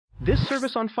This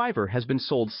service on Fiverr has been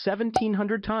sold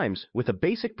 1,700 times with a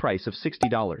basic price of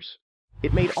 $60.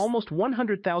 It made almost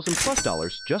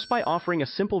 $100,000+ just by offering a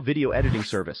simple video editing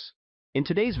service. In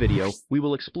today's video, we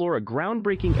will explore a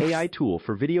groundbreaking AI tool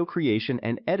for video creation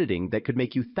and editing that could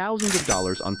make you thousands of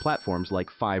dollars on platforms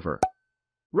like Fiverr.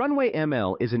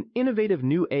 Runwayml is an innovative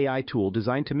new AI tool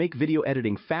designed to make video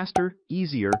editing faster,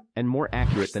 easier, and more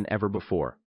accurate than ever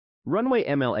before.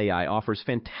 Runwayml AI offers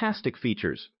fantastic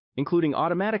features, including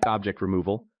automatic object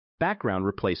removal, background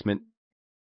replacement,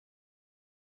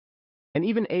 and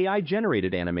even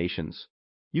AI-generated animations.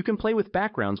 You can play with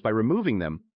backgrounds by removing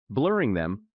them, blurring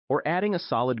them, or adding a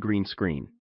solid green screen.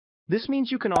 This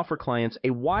means you can offer clients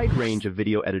a wide range of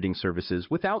video editing services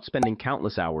without spending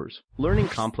countless hours learning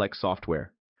complex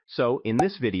software. So, in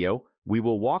this video, we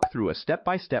will walk through a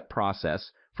step-by-step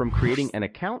process from creating an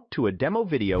account to a demo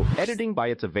video editing by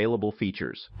its available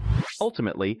features.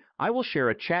 Ultimately, I will share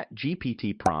a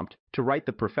ChatGPT prompt to write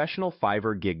the professional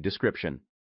Fiverr gig description.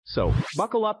 So,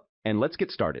 buckle up and let's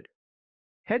get started.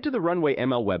 Head to the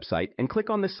Runwayml website and click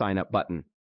on the Sign Up button.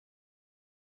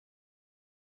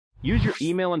 Use your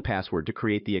email and password to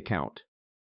create the account.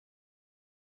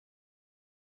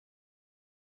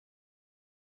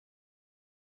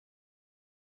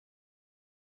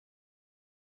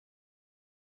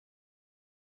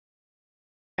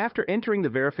 After entering the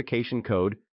verification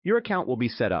code, your account will be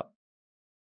set up.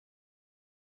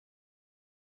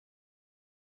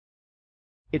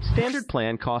 Its standard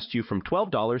plan costs you from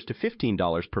 $12 to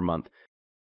 $15 per month,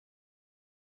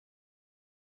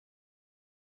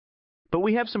 but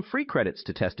we have some free credits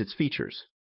to test its features.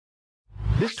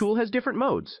 This tool has different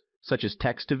modes, such as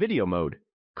text-to-video mode,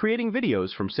 creating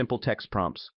videos from simple text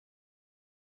prompts.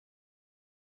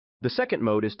 The second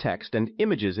mode is text and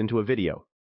images into a video.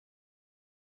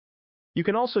 You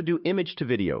can also do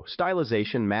image-to-video,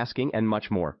 stylization, masking, and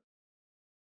much more.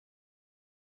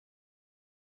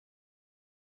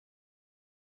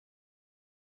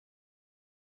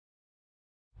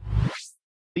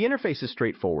 The interface is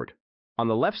straightforward. On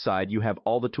the left side, you have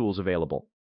all the tools available.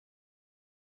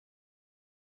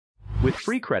 With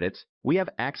free credits, we have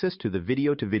access to the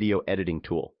video-to-video editing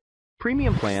tool.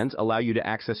 Premium plans allow you to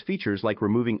access features like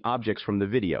removing objects from the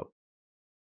video,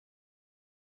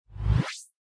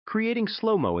 creating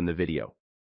slow-mo in the video,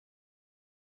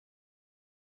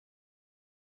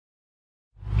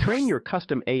 train your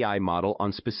custom AI model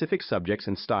on specific subjects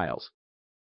and styles,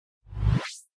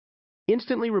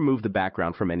 instantly remove the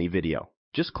background from any video.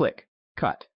 Just click,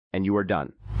 cut, and you are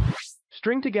done.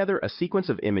 String together a sequence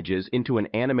of images into an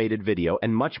animated video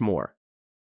and much more.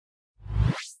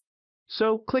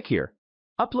 So, click here.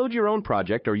 Upload your own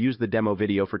project or use the demo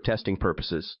video for testing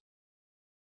purposes.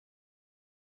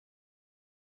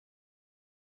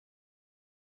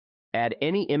 Add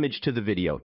any image to the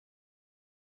video.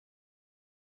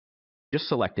 Just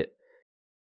select it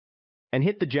and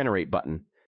hit the Generate button.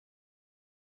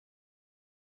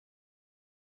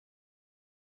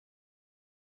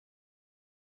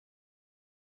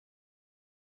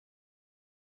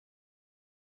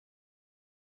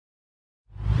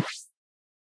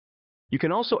 You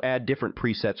can also add different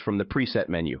presets from the preset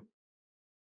menu.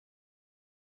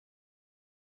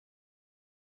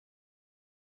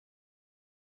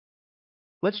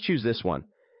 Let's choose this one,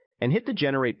 and hit the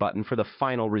Generate button for the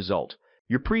final result.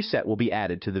 Your preset will be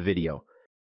added to the video.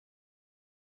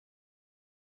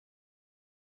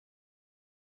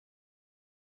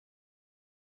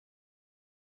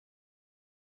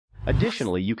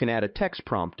 Additionally, you can add a text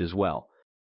prompt as well.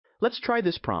 Let's try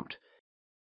this prompt.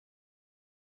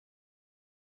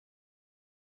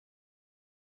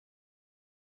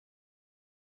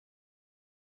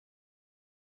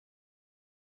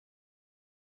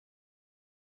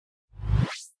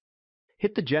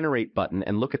 Hit the Generate button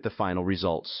and look at the final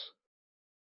results.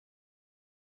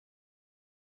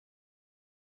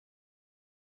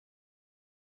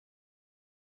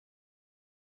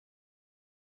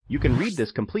 You can read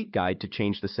this complete guide to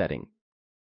change the setting.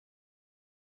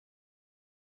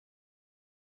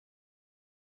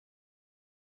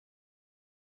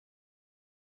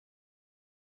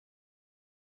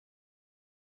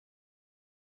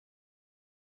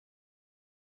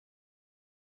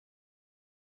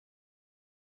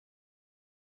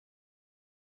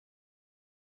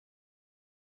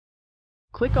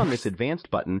 Click on this Advanced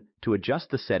button to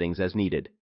adjust the settings as needed.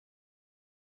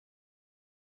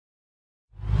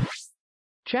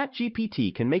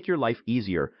 ChatGPT can make your life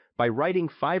easier by writing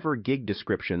Fiverr gig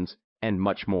descriptions and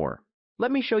much more. Let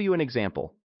me show you an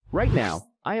example. Right now,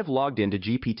 I have logged into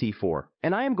GPT-4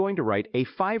 and I am going to write a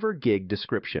Fiverr gig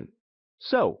description.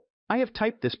 So, I have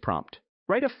typed this prompt.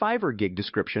 Write a Fiverr gig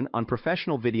description on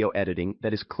professional video editing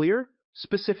that is clear,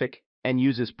 specific, and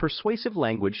uses persuasive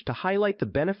language to highlight the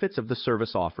benefits of the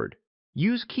service offered.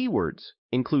 Use keywords,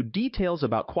 include details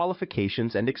about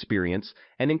qualifications and experience,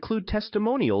 and include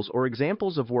testimonials or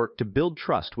examples of work to build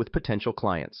trust with potential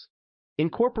clients.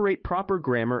 Incorporate proper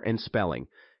grammar and spelling.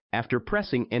 After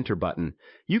pressing Enter button,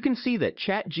 you can see that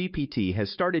ChatGPT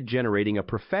has started generating a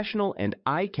professional and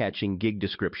eye-catching gig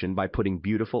description by putting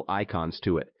beautiful icons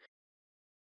to it.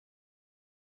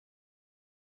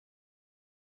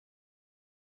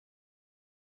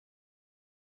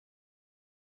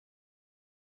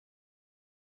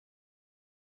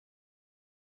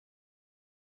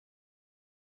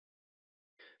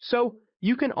 So,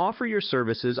 you can offer your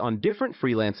services on different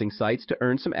freelancing sites to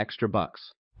earn some extra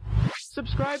bucks.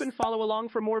 Subscribe and follow along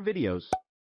for more videos.